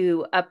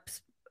to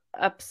ups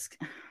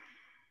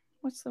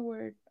what's the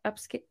word?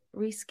 Upscale,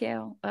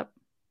 rescale,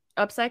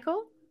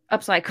 Upcycle?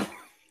 upcycle.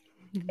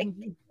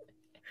 Okay.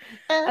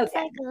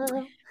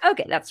 Upcycle.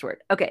 Okay, that's the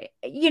word. Okay.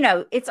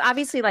 It's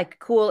obviously like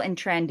cool and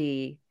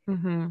trendy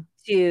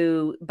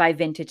to buy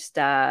vintage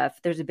stuff.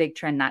 There's a big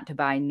trend not to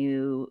buy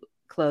new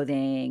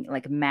clothing,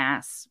 like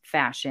mass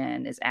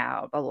fashion is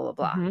out, blah, blah,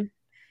 blah,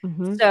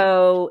 blah.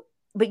 So,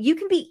 but you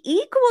can be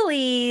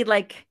equally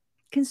like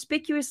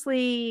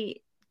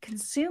conspicuously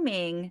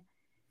consuming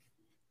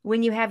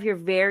when you have your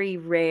very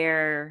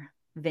rare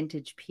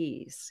vintage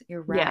piece.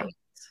 You're right.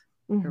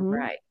 Yeah. You're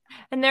right.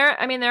 And there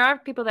are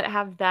people that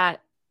have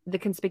the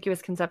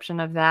conspicuous conception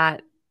of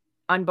that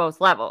on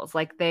both levels.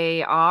 Like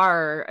they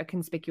are a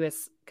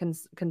conspicuous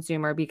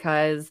consumer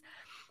because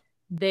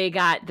they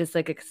got this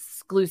like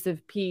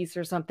exclusive piece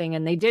or something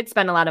and they did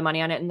spend a lot of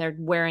money on it and they're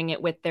wearing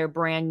it with their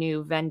brand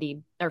new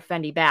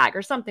Fendi bag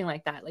or something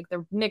like that. Like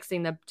they're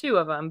mixing the two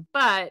of them.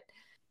 But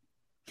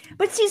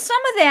see,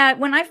 some of that,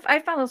 when I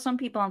follow some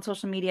people on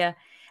social media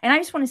and I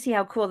just want to see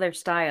how cool their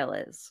style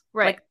is.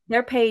 Right. Like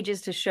their page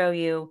is to show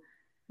you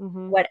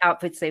what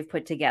outfits they've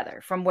put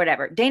together from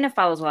whatever. Dana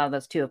follows a lot of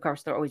those too. Of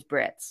course, they're always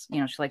Brits.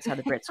 She likes how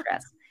the Brits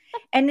dress.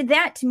 And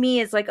that to me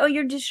is like, oh,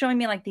 you're just showing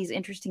me like these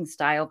interesting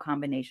style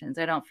combinations.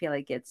 I don't feel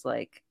like it's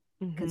like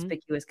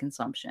conspicuous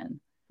consumption.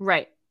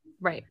 Right.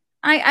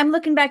 I'm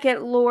looking back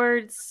at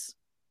Lorde's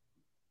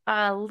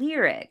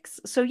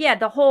lyrics. So yeah,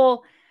 the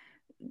whole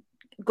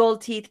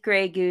gold teeth,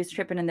 gray goose,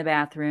 tripping in the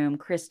bathroom,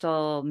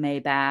 crystal,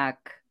 Maybach.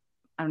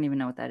 I don't even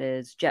know what that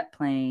is. Jet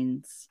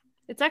planes.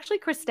 It's actually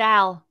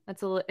Cristal.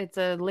 It's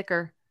a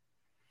liquor.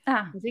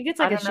 I think it's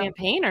like a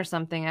champagne or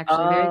something,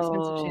 actually. Very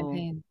expensive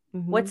champagne.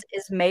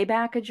 Is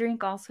Maybach a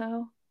drink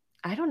also?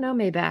 I don't know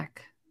Maybach.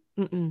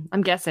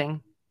 I'm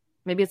guessing.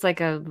 Maybe it's like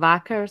a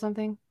vodka or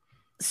something.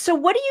 So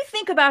what do you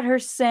think about her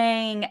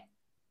saying,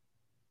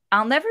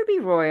 I'll never be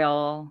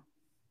royal,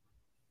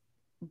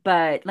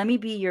 but let me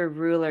be your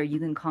ruler. You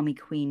can call me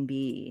Queen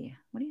Bee.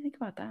 What do you think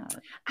about that?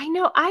 I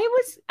know.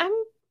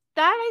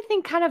 I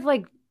think kind of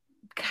like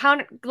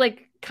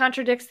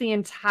contradicts the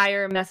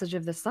entire message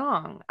of the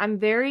song. I'm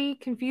very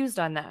confused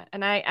on that.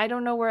 And I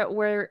don't know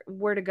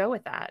where to go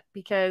with that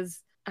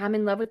because I'm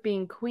in love with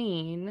being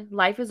queen.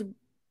 Life is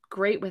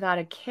great without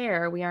a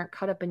care. We aren't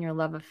caught up in your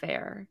love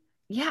affair.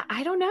 Yeah,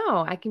 I don't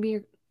know.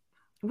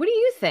 What do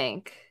you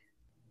think?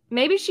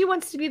 Maybe she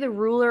wants to be the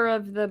ruler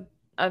of the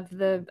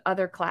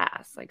other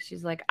class. Like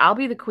she's like, I'll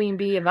be the queen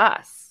bee of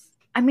us.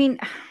 I mean,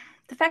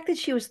 the fact that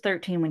she was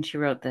 13 when she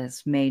wrote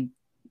this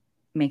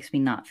makes me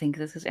not think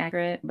this is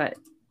accurate, but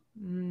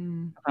if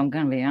I'm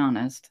gonna be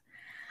honest,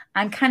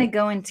 I'm kind of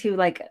going to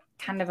like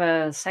kind of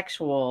a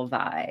sexual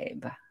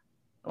vibe.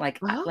 Like,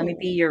 let me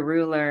be your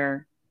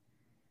ruler.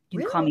 You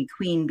can call me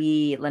Queen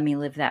Bee. Let me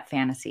live that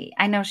fantasy.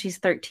 I know she's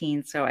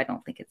 13, so I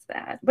don't think it's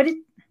that. But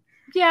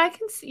I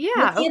can see.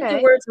 Yeah, looking at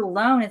the words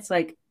alone, it's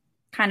like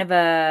kind of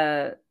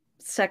a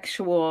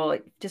sexual.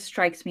 It just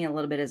strikes me a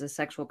little bit as a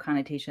sexual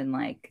connotation,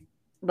 like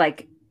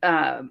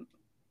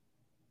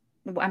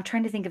I'm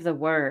trying to think of the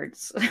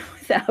words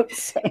without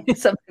saying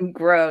something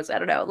gross. I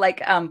don't know,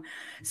 like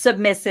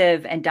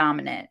submissive and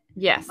dominant.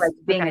 Yes, like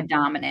being a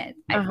dominant.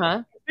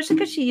 Especially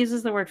because she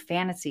uses the word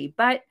fantasy.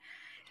 But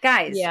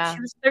guys, she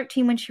was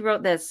 13 when she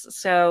wrote this,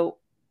 so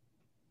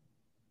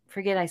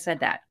forget I said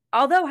that.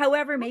 Although,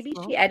 however, maybe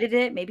she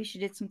edited it, maybe she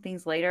did some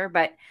things later.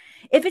 But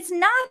if it's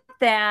not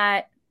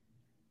that,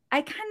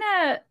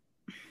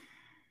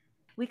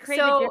 we crave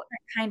a different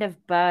kind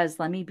of buzz.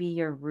 Let me be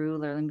your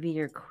ruler. Let me be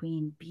your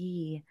queen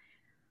bee.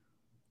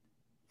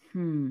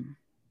 What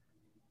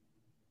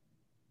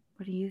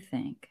do you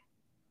think?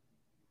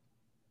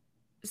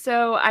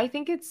 So I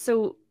think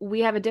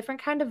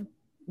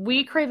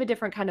we crave a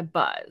different kind of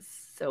buzz.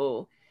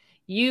 So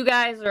you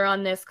guys are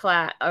on this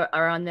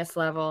on this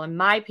level, and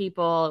my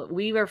people,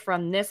 we were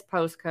from this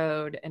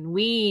postcode, and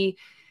we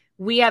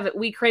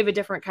crave a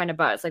different kind of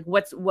buzz. Like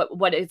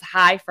what is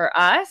high for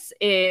us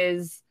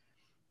is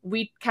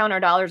we count our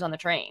dollars on the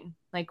train.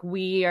 Like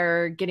we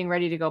are getting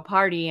ready to go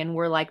party and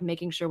we're like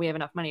making sure we have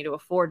enough money to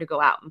afford to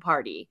go out and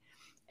party.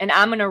 And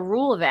I'm going to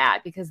rule that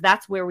because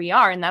that's where we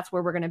are and that's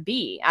where we're going to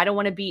be. I don't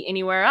want to be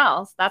anywhere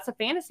else. That's a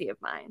fantasy of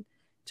mine,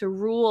 to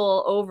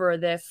rule over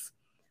this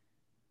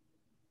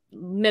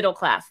middle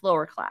class,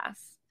 lower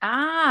class.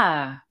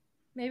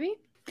 Maybe.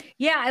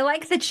 Yeah, I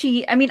like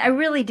that I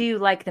really do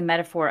like the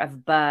metaphor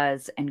of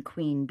buzz and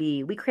queen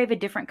bee. We crave a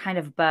different kind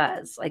of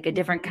buzz, like a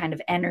different kind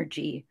of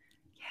energy.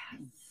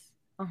 Yes.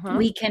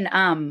 We can,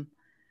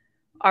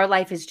 our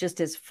life is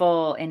just as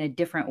full in a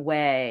different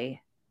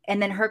way.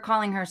 And then her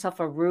calling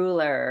herself a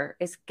ruler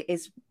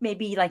is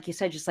maybe, like you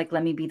said, just like,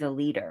 let me be the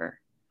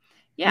leader.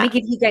 Yeah. Let me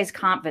give you guys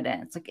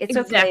confidence. Like, it's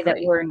okay that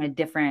we're in a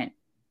different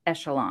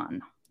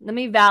echelon. Let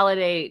me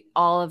validate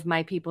all of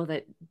my people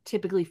that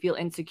typically feel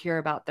insecure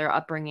about their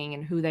upbringing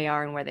and who they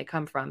are and where they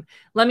come from.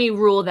 Let me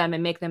rule them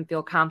and make them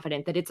feel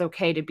confident that it's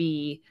okay to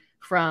be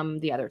from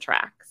the other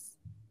tracks.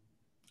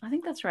 I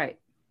think that's right.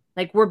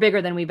 Like, we're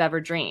bigger than we've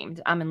ever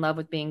dreamed. I'm in love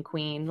with being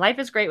queen. Life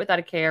is great without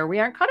a care. We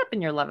aren't caught up in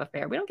your love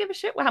affair. We don't give a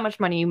shit how much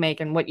money you make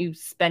and what you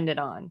spend it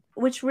on.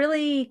 Which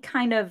really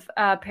kind of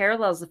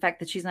parallels the fact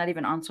that she's not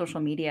even on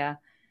social media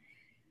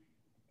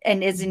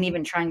and isn't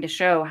even trying to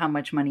show how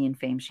much money and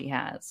fame she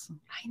has.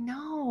 I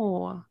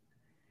know.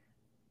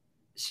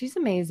 She's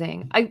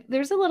amazing. I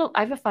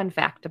have a fun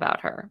fact about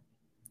her,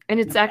 and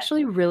it's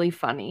actually really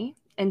funny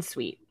and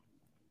sweet.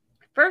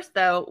 First,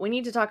 though, we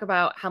need to talk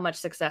about how much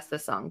success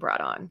this song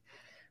brought on.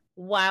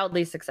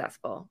 Wildly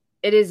successful.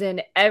 It is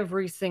in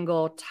every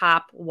single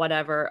top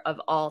whatever of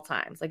all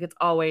times. Like, it's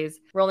always,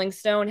 Rolling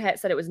Stone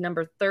said it was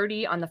number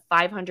 30 on the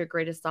 500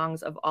 greatest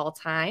songs of all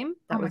time.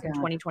 That was in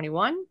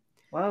 2021.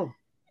 Whoa.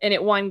 And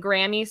it won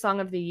Grammy Song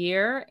of the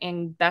Year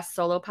and Best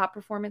Solo Pop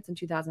Performance in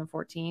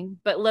 2014.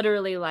 But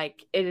literally,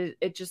 like,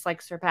 it just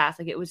like surpassed.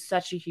 Like, it was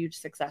such a huge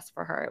success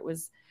for her. It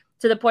was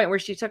to the point where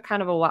she took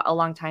kind of a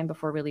long time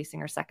before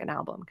releasing her second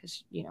album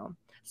because,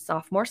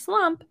 sophomore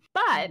slump.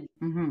 But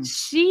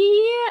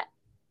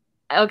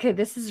okay,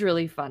 this is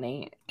really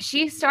funny.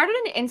 She started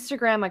an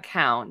Instagram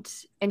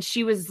account and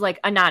she was like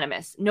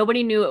anonymous.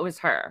 Nobody knew it was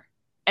her.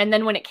 And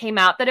then when it came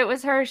out that it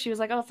was her, she was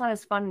like, oh, it's not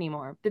as fun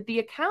anymore. But the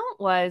account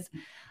was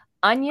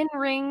Onion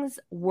Rings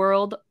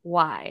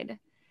Worldwide.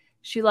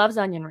 She loves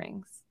onion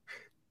rings.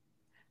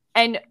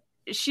 And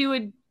she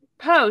would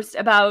post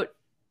about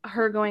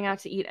her going out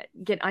to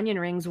get onion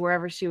rings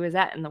wherever she was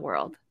at in the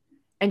world.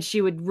 And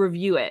she would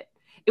review it.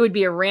 It would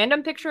be a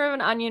random picture of an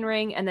onion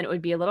ring, and then it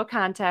would be a little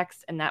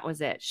context, and that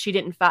was it. She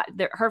didn't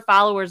her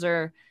followers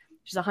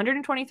she's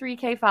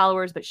 123K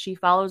followers, but she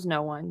follows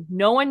no one.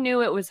 No one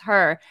knew it was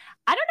her.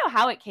 I don't know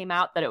how it came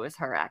out that it was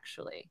her,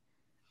 actually.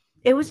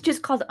 It was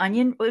just called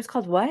Onion. It was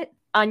called what?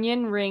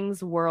 Onion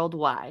Rings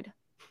Worldwide.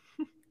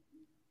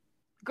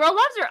 Girl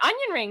loves her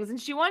onion rings,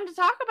 and she wanted to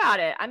talk about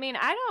it. I mean,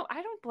 I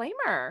don't blame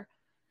her.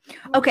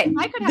 Okay. If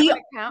I could have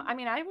an account, I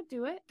mean, I would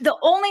do it. The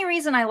only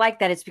reason I like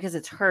that is because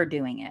it's her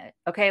doing it.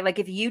 Okay. Like,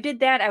 if you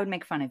did that, I would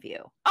make fun of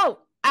you. Oh,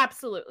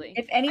 absolutely.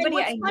 If anybody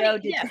I know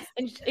did that.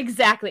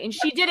 Exactly. And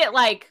she did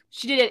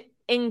it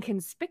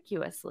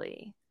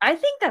inconspicuously. I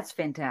think that's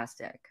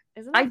fantastic.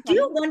 I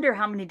do wonder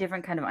how many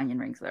different kind of onion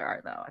rings there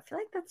are, though. I feel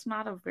like that's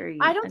not a very...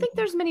 I don't think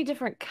there's many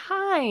different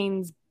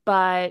kinds,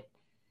 but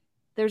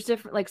there's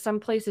different, like, some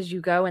places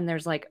you go and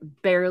there's like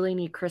barely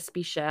any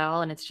crispy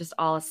shell and it's just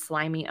all a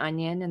slimy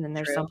onion. And then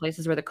there's some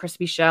places where the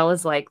crispy shell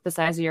is like the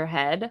size of your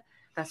head.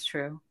 That's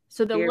true.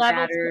 So the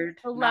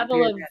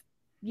level of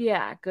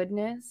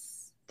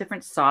goodness.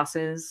 Different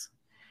sauces.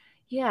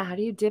 Yeah. How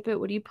do you dip it?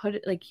 What do you put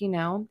it? Like,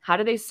 how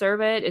do they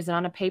serve it? Is it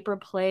on a paper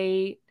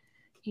plate?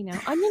 Onion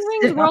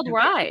rings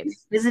worldwide.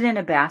 Is it in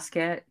a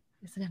basket?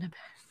 Does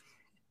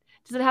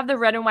it have the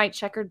red and white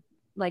checkered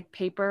like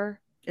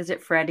paper? Is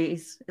it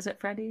Freddy's?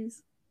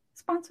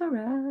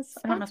 Sponsor us.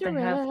 I don't know if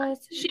they have.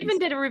 She even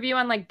did a review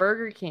on like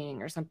Burger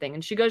King or something.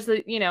 And she goes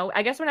to,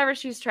 I guess whenever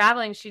she's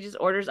traveling, she just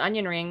orders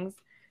onion rings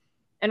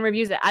and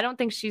reviews it. I don't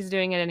think she's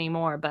doing it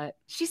anymore, but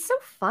she's so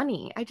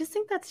funny. I just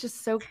think that's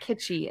just so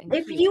kitschy. And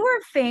if you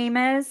were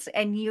famous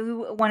and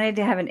you wanted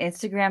to have an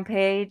Instagram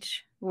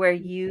page where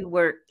you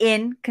were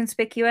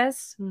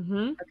inconspicuous,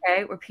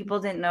 okay, where people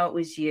didn't know it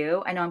was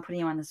you. I know I'm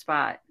putting you on the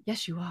spot.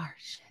 Yes, you are.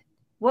 Shit.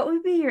 What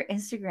would be your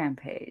Instagram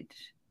page?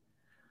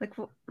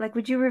 Like,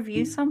 would you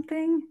review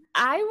something?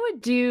 I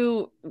would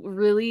do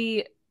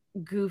really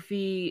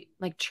goofy,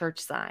 like, church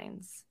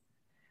signs.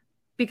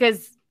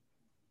 Because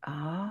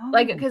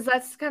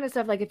that's kind of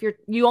stuff, like, if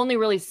you only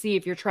really see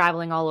if you're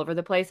traveling all over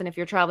the place. And if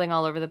you're traveling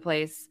all over the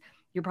place,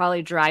 you're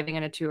probably driving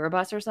in a tour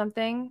bus or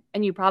something.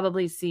 And you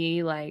probably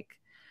see, like,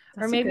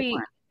 or maybe,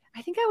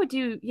 I think I would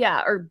do,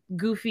 or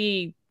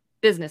goofy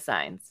business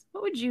signs.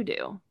 What would you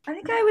do? I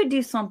think I would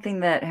do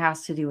something that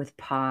has to do with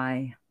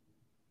pie.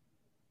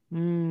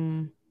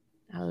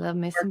 I love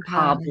me some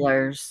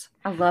cobblers.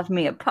 I love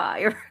me a pie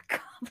or a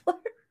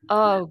cobbler.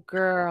 Oh,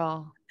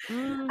 girl.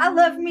 I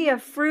love me a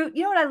fruit.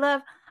 You know what I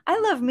love? I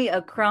love me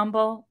a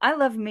crumble. I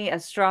love me a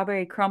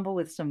strawberry crumble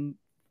with some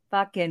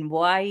fucking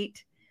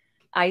white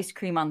ice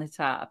cream on the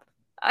top.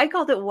 I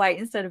called it white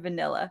instead of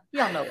vanilla.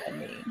 Y'all know what I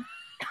mean.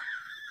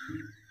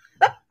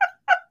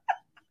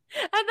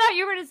 I thought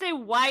you were going to say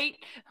white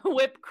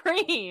whipped cream.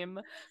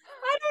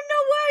 I don't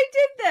know why I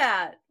did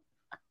that.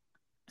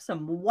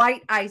 Some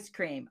white ice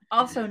cream,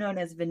 also known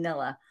as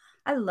vanilla.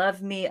 I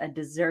love me a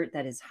dessert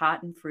that is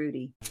hot and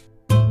fruity.